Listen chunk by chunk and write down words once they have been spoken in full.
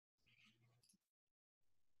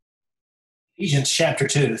Ephesians chapter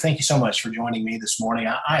 2. Thank you so much for joining me this morning.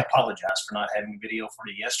 I apologize for not having video for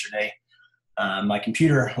you yesterday. My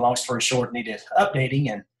computer, long story short, needed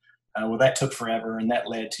updating, and that took forever, and that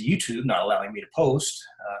led to YouTube not allowing me to post,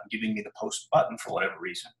 giving me the post button for whatever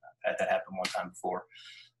reason. I've had that happen one time before.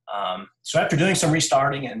 So after doing some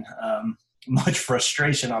restarting and much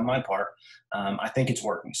frustration on my part, I think it's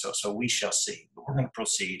working. So we shall see. But we're going to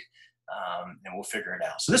proceed. And we'll figure it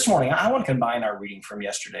out. So this morning, I want to combine our reading from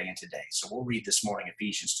yesterday and today. So we'll read this morning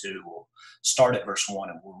Ephesians 2. We'll start at verse 1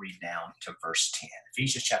 and we'll read down to verse 10.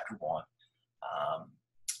 Ephesians chapter 1.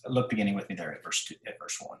 Look beginning with me there at verse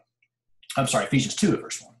 1. I'm sorry, Ephesians 2 at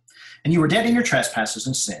verse 1. And you were dead in your trespasses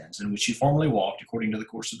and sins, in which you formerly walked according to the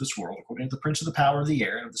course of this world, according to the prince of the power of the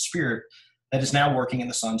air and of the spirit that is now working in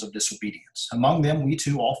the sons of disobedience. Among them we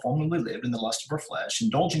too all formerly lived in the lust of our flesh,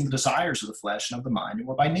 indulging the desires of the flesh and of the mind, and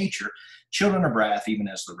were by nature children of wrath, even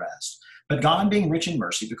as the rest. But God, being rich in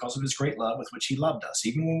mercy, because of his great love with which he loved us,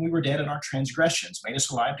 even when we were dead in our transgressions, made us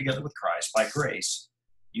alive together with Christ. By grace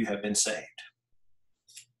you have been saved.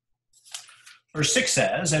 Verse 6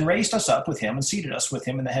 says, and raised us up with him and seated us with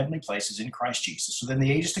him in the heavenly places in Christ Jesus, so that in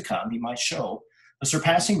the ages to come he might show the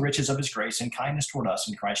surpassing riches of his grace and kindness toward us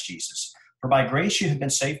in Christ Jesus. For by grace you have been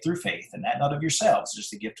saved through faith, and that not of yourselves, it is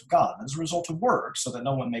the gift of God, as a result of works, so that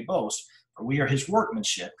no one may boast. For we are his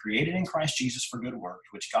workmanship, created in Christ Jesus for good works,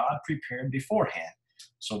 which God prepared beforehand,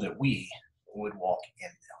 so that we would walk in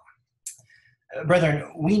them.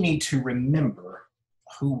 Brethren, we need to remember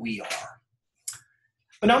who we are.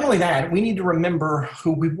 But not only that, we need to remember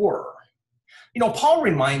who we were. You know, Paul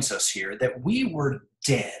reminds us here that we were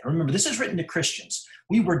dead. Remember, this is written to Christians.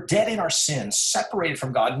 We were dead in our sins, separated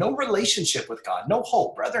from God, no relationship with God, no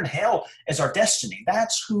hope. Brethren, hell is our destiny.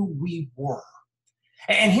 That's who we were.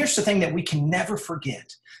 And here's the thing that we can never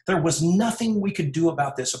forget. There was nothing we could do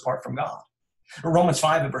about this apart from God. In Romans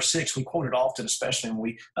 5 and verse 6, we quote it often, especially when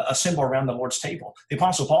we assemble around the Lord's table. The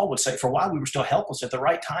Apostle Paul would say, for while we were still helpless, at the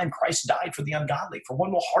right time, Christ died for the ungodly. For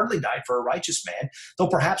one will hardly die for a righteous man, though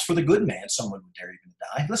perhaps for the good man someone would dare even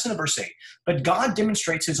die. Listen to verse 8. But God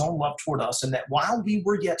demonstrates his own love toward us in that while we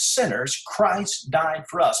were yet sinners, Christ died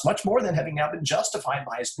for us. Much more than having now been justified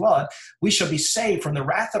by his blood, we shall be saved from the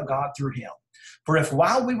wrath of God through him. For if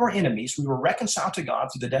while we were enemies, we were reconciled to God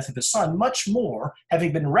through the death of his son, much more,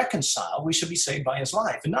 having been reconciled, we shall be saved by his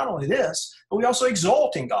life. And not only this, but we also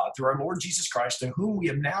exult in God through our Lord Jesus Christ, in whom we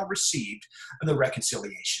have now received the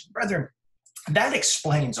reconciliation. Brethren, that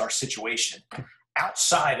explains our situation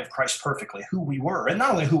outside of Christ perfectly, who we were. And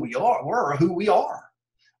not only who we were, who we are.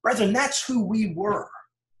 Brethren, that's who we were.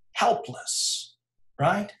 Helpless,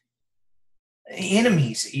 right?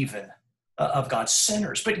 Enemies even. Of God's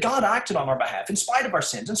sinners. But God acted on our behalf in spite of our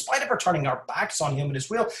sins, in spite of our turning our backs on him and his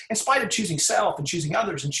will, in spite of choosing self and choosing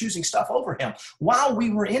others and choosing stuff over him. While we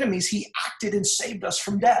were enemies, he acted and saved us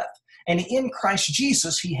from death. And in Christ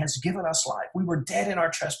Jesus, he has given us life. We were dead in our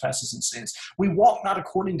trespasses and sins. We walked not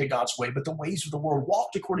according to God's way, but the ways of the world,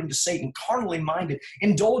 walked according to Satan, carnally minded,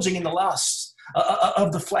 indulging in the lusts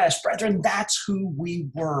of the flesh. Brethren, that's who we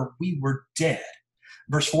were. We were dead.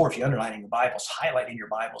 Verse 4, if you're underlining your Bibles, highlighting your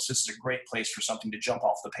Bibles, this is a great place for something to jump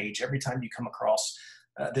off the page. Every time you come across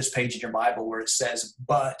this page in your Bible where it says,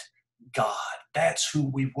 but God, that's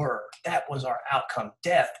who we were. That was our outcome,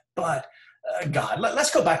 death, but God. Let's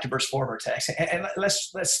go back to verse 4 of our text, and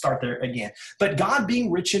let's start there again. But God, being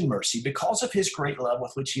rich in mercy, because of his great love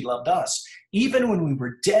with which he loved us, even when we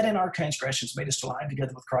were dead in our transgressions, made us alive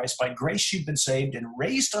together with Christ. By grace you've been saved, and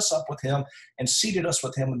raised us up with him, and seated us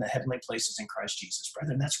with him in the heavenly places in Christ Jesus.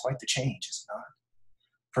 Brethren, that's quite the change, is it not?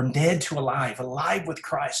 From dead to alive, alive with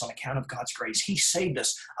Christ on account of God's grace. He saved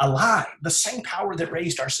us alive. The same power that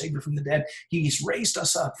raised our Savior from the dead, he's raised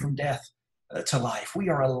us up from death to life. We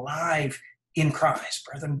are alive in Christ.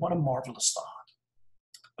 Brethren, what a marvelous thought.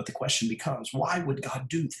 But the question becomes, why would God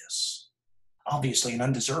do this? Obviously, an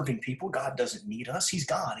undeserving people, God doesn't need us. He's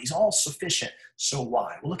God. He's all sufficient. So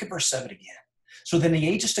why? Well, look at verse 7 again. So then the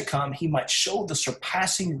ages to come, he might show the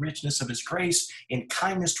surpassing richness of his grace in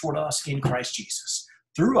kindness toward us in Christ Jesus.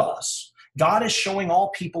 Through us, God is showing all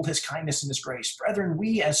people his kindness and his grace. Brethren,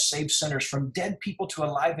 we as saved sinners, from dead people to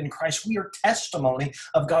alive in Christ, we are testimony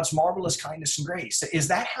of God's marvelous kindness and grace. Is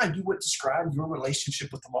that how you would describe your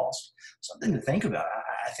relationship with the lost? Something to think about,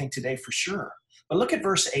 I think, today for sure. But look at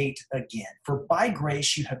verse 8 again. For by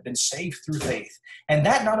grace you have been saved through faith, and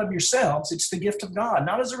that not of yourselves, it's the gift of God,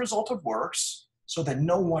 not as a result of works, so that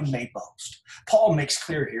no one may boast. Paul makes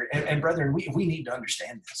clear here, and brethren, we need to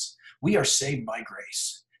understand this. We are saved by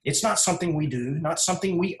grace. It's not something we do, not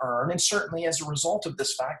something we earn, and certainly as a result of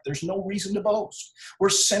this fact, there's no reason to boast. We're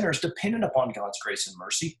sinners dependent upon God's grace and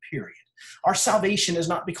mercy, period. Our salvation is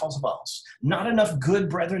not because of us. Not enough good,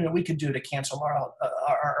 brethren, that we could do to cancel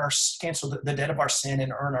cancel the debt of our sin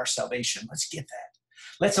and earn our salvation. Let's get that.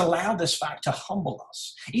 Let's allow this fact to humble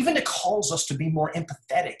us, even to cause us to be more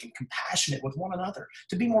empathetic and compassionate with one another,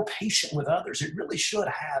 to be more patient with others. It really should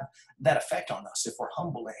have that effect on us if we're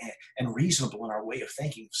humble and reasonable in our way of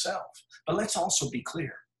thinking of self. But let's also be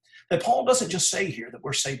clear that Paul doesn't just say here that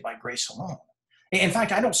we're saved by grace alone. In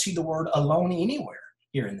fact, I don't see the word alone anywhere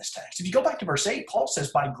here in this text. If you go back to verse 8, Paul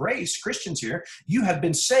says, by grace, Christians here, you have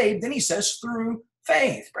been saved. Then he says, through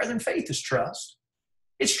faith. Brethren, faith is trust.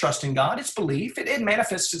 It's trust in God. It's belief. It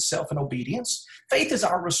manifests itself in obedience. Faith is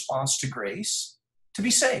our response to grace to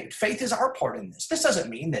be saved. Faith is our part in this. This doesn't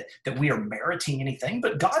mean that we are meriting anything,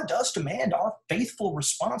 but God does demand our faithful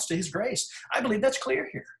response to his grace. I believe that's clear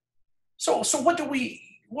here. So what do we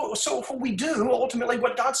do ultimately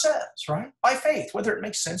what God says, right? By faith, whether it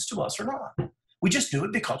makes sense to us or not. We just do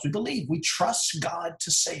it because we believe. We trust God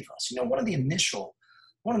to save us. You know, one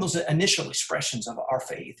of those initial expressions of our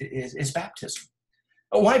faith is baptism.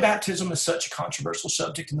 Why baptism is such a controversial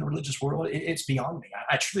subject in the religious world, it's beyond me.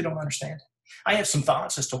 I truly don't understand it. I have some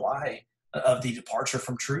thoughts as to why of the departure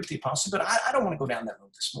from truth, the apostle, but I don't want to go down that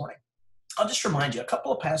road this morning. I'll just remind you a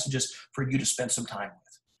couple of passages for you to spend some time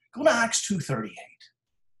with. Go to Acts 2:38.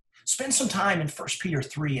 Spend some time in 1 Peter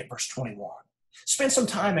 3 at verse 21. Spend some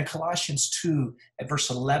time in Colossians 2 at verse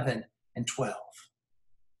 11 and 12.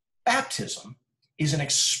 Baptism is an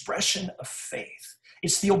expression of faith.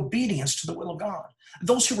 It's the obedience to the will of God.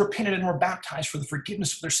 Those who repented and were baptized for the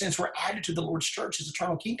forgiveness of their sins were added to the Lord's church, his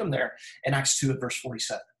eternal kingdom there in Acts 2 at verse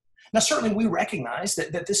 47. Now, certainly we recognize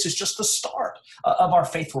that this is just the start of our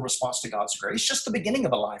faithful response to God's grace, just the beginning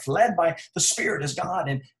of a life led by the Spirit as God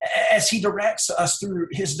and as he directs us through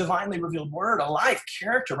his divinely revealed word, a life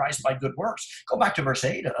characterized by good works. Go back to verse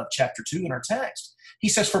 8 of chapter 2 in our text. He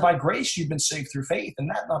says, for by grace you've been saved through faith, and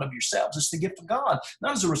that not of yourselves. It's the gift of God,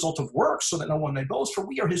 not as a result of works, so that no one may boast. For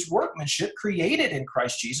we are his workmanship, created in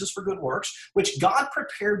Christ Jesus for good works, which God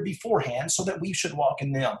prepared beforehand so that we should walk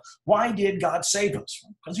in them. Why did God save us?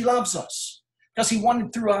 Because he loves us. Because he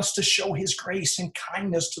wanted through us to show his grace and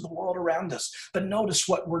kindness to the world around us. But notice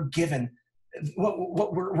what we're given,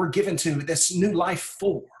 what we're given to this new life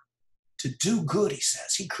for. To do good, he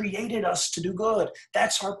says. He created us to do good.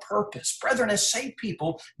 That's our purpose. Brethren, as saved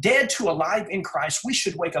people, dead to alive in Christ, we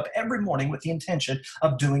should wake up every morning with the intention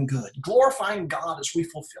of doing good, glorifying God as we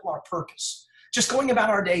fulfill our purpose. Just going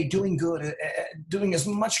about our day doing good, doing as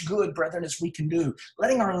much good, brethren, as we can do,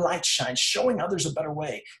 letting our light shine, showing others a better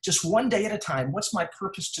way. Just one day at a time. What's my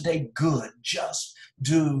purpose today? Good. Just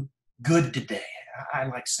do good today. I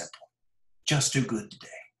like simple. Just do good today.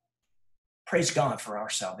 Praise God for our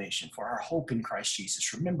salvation, for our hope in Christ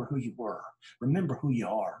Jesus. Remember who you were. Remember who you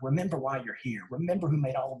are. Remember why you're here. Remember who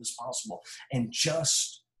made all of this possible. And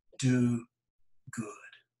just do good.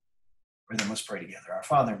 Brethren, let's pray together. Our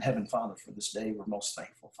Father in heaven, Father, for this day, we're most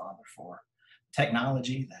thankful, Father, for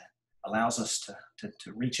technology that allows us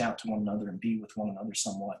to reach out to one another and be with one another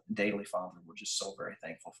somewhat daily, Father. We're just so very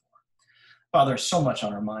thankful for it. Father, so much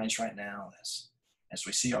on our minds right now as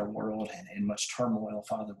we see our world in much turmoil,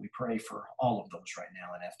 Father. We pray for all of those right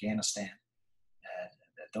now in Afghanistan,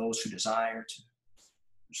 that those who desire to,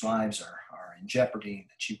 whose lives are in jeopardy,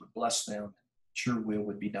 that you would bless them, that your will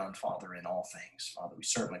would be done, Father, in all things. Father, we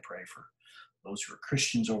certainly pray for those who are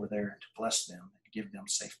Christians over there to bless them and give them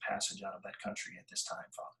safe passage out of that country at this time,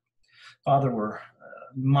 Father. Father, we're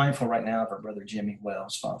mindful right now of our brother Jimmy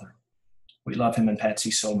Wells, Father. We love him and Patsy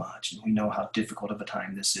so much, and we know how difficult of a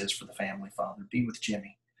time this is for the family, Father. Be with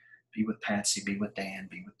Jimmy, be with Patsy, be with Dan,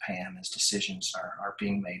 be with Pam as decisions are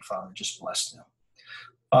being made, Father. Just bless them.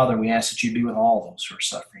 Father, we ask that you be with all those who are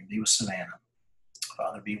suffering. Be with Savannah.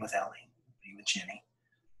 Father, be with Ellie, be with Jenny.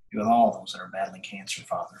 Be with all those that are battling cancer,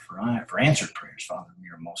 Father, for answered prayers, Father. We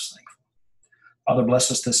are most thankful. Father, bless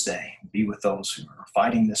us this day. Be with those who are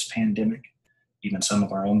fighting this pandemic, even some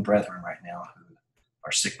of our own brethren right now who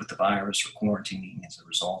are sick with the virus or quarantining as a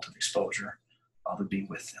result of exposure. Father, be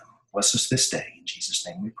with them. Bless us this day. In Jesus'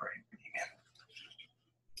 name we pray.